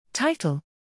Title: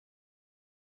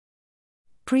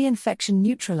 Pre-infection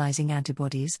neutralizing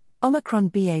antibodies, Omicron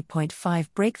BA.5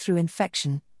 breakthrough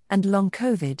infection, and long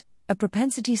COVID, a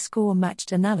propensity score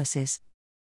matched analysis.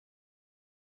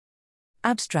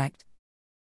 Abstract.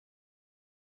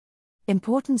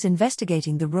 Importance: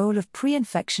 investigating the role of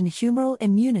pre-infection humoral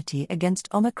immunity against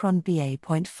Omicron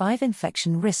BA.5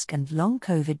 infection risk and long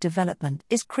COVID development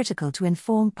is critical to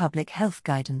inform public health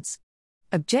guidance.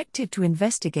 Objective: to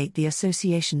investigate the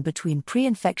association between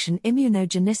pre-infection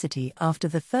immunogenicity after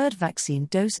the third vaccine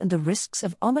dose and the risks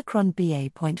of Omicron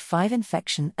BA.5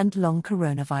 infection and long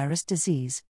coronavirus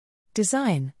disease.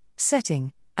 Design,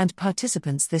 setting, and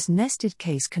participants. This nested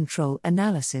case control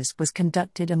analysis was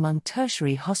conducted among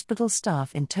tertiary hospital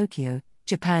staff in Tokyo,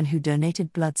 Japan, who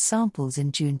donated blood samples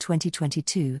in June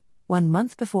 2022, 1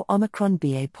 month before Omicron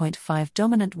BA.5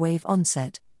 dominant wave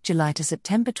onset, July to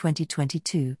September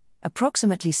 2022,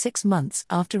 approximately 6 months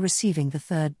after receiving the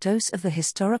third dose of the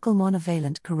historical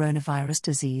monovalent coronavirus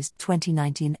disease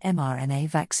 2019 mRNA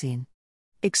vaccine.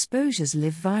 Exposures: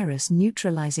 live virus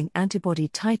neutralizing antibody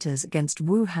titers against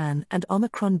Wuhan and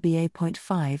Omicron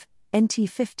BA.5,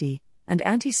 NT50, and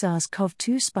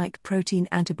anti-SARS-CoV-2 spike protein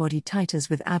antibody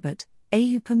titers with Abbott,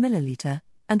 AU per milliliter,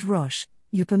 and Roche,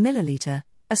 U per milliliter,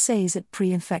 assays at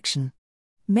pre-infection.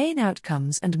 Main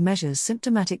outcomes and measures: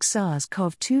 symptomatic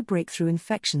SARS-CoV-2 breakthrough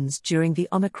infections during the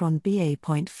Omicron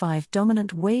BA.5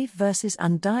 dominant wave versus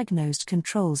undiagnosed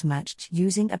controls matched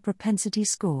using a propensity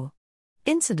score.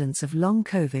 Incidence of long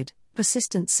COVID,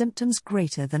 persistent symptoms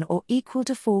greater than or equal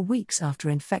to 4 weeks after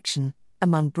infection,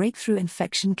 among breakthrough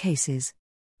infection cases.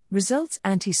 Results: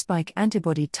 anti-spike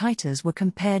antibody titers were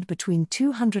compared between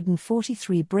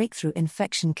 243 breakthrough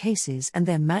infection cases and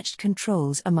their matched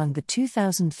controls among the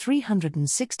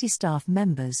 2,360 staff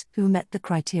members who met the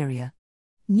criteria.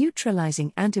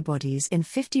 Neutralizing antibodies in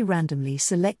 50 randomly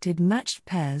selected matched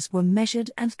pairs were measured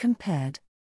and compared.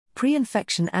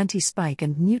 Pre-infection anti-spike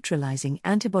and neutralizing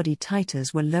antibody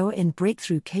titers were lower in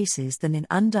breakthrough cases than in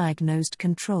undiagnosed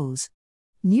controls.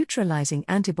 Neutralizing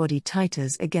antibody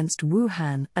titers against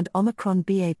Wuhan and Omicron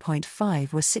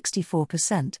BA.5 were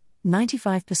 64%,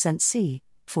 95% C,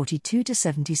 42 to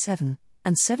 77,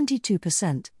 and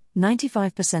 72%,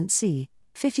 95% C,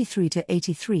 53 to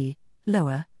 83,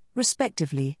 lower,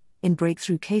 respectively, in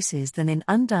breakthrough cases than in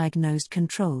undiagnosed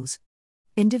controls.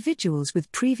 Individuals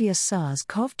with previous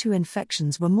SARS-CoV-2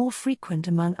 infections were more frequent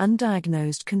among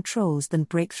undiagnosed controls than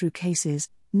breakthrough cases,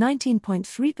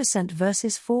 19.3%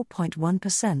 versus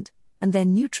 4.1%, and their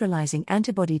neutralizing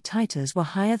antibody titers were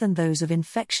higher than those of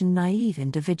infection-naive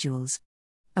individuals.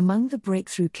 Among the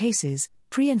breakthrough cases,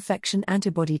 pre-infection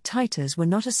antibody titers were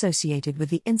not associated with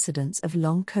the incidence of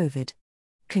long COVID.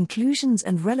 Conclusions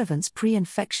and relevance: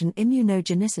 pre-infection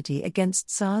immunogenicity against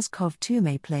SARS-CoV-2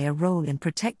 may play a role in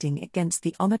protecting against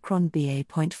the Omicron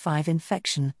BA.5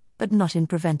 infection, but not in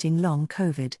preventing long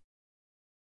COVID.